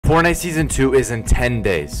Fortnite Season 2 is in 10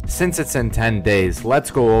 days. Since it's in 10 days,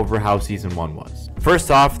 let's go over how Season 1 was.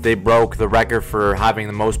 First off, they broke the record for having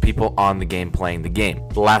the most people on the game playing the game.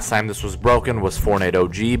 The last time this was broken was Fortnite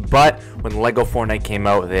OG, but when LEGO Fortnite came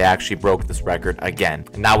out, they actually broke this record again.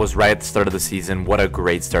 And that was right at the start of the season. What a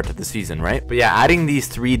great start to the season, right? But yeah, adding these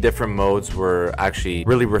 3 different modes were actually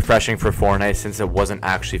really refreshing for Fortnite since it wasn't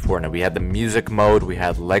actually Fortnite. We had the music mode, we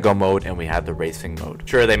had LEGO mode, and we had the racing mode.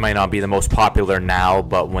 Sure, they might not be the most popular now,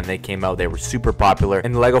 but when they came out, they were super popular,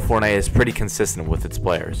 and LEGO Fortnite is pretty consistent with its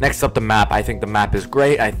players. Next up, the map. I think the map is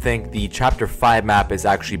great. I think the Chapter 5 map is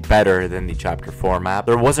actually better than the Chapter 4 map.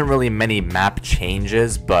 There wasn't really many map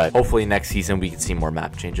changes, but hopefully next season we can see more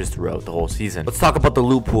map changes throughout the whole season. Let's talk about the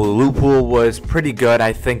loot pool. The loot pool was pretty good.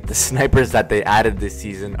 I think the snipers that they added this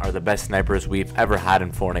season are the best snipers we've ever had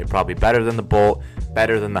in Fortnite. Probably better than the Bolt,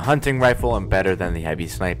 better than the hunting rifle, and better than the heavy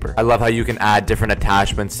sniper. I love how you can add different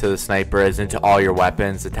attachments to the sniper as into all your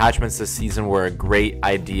weapons. Attachments this season were a great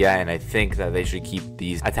idea, and I think that they should keep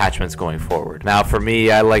these attachments going forward. Now for me,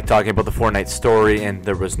 I like talking about the Fortnite story, and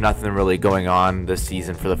there was nothing really going on this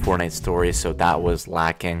season for the Fortnite story, so that was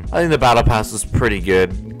lacking. I think the battle pass was pretty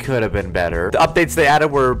good. Could have been better. The updates they added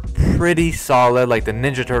were pretty solid. Like the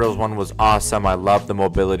Ninja Turtles one was awesome. I love the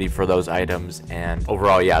mobility for those items, and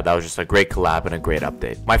overall, yeah, that was just a great collab and a great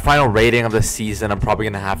update. My final rating of the season, I'm probably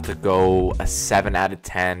gonna have to go a 7 out of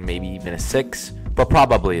 10, maybe even a 6, but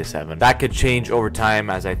probably a 7. That could change over time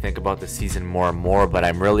as I think about the season more and more, but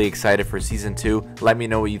I'm really excited for season 2. Let me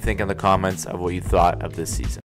know what you think in the comments of what you thought of this season.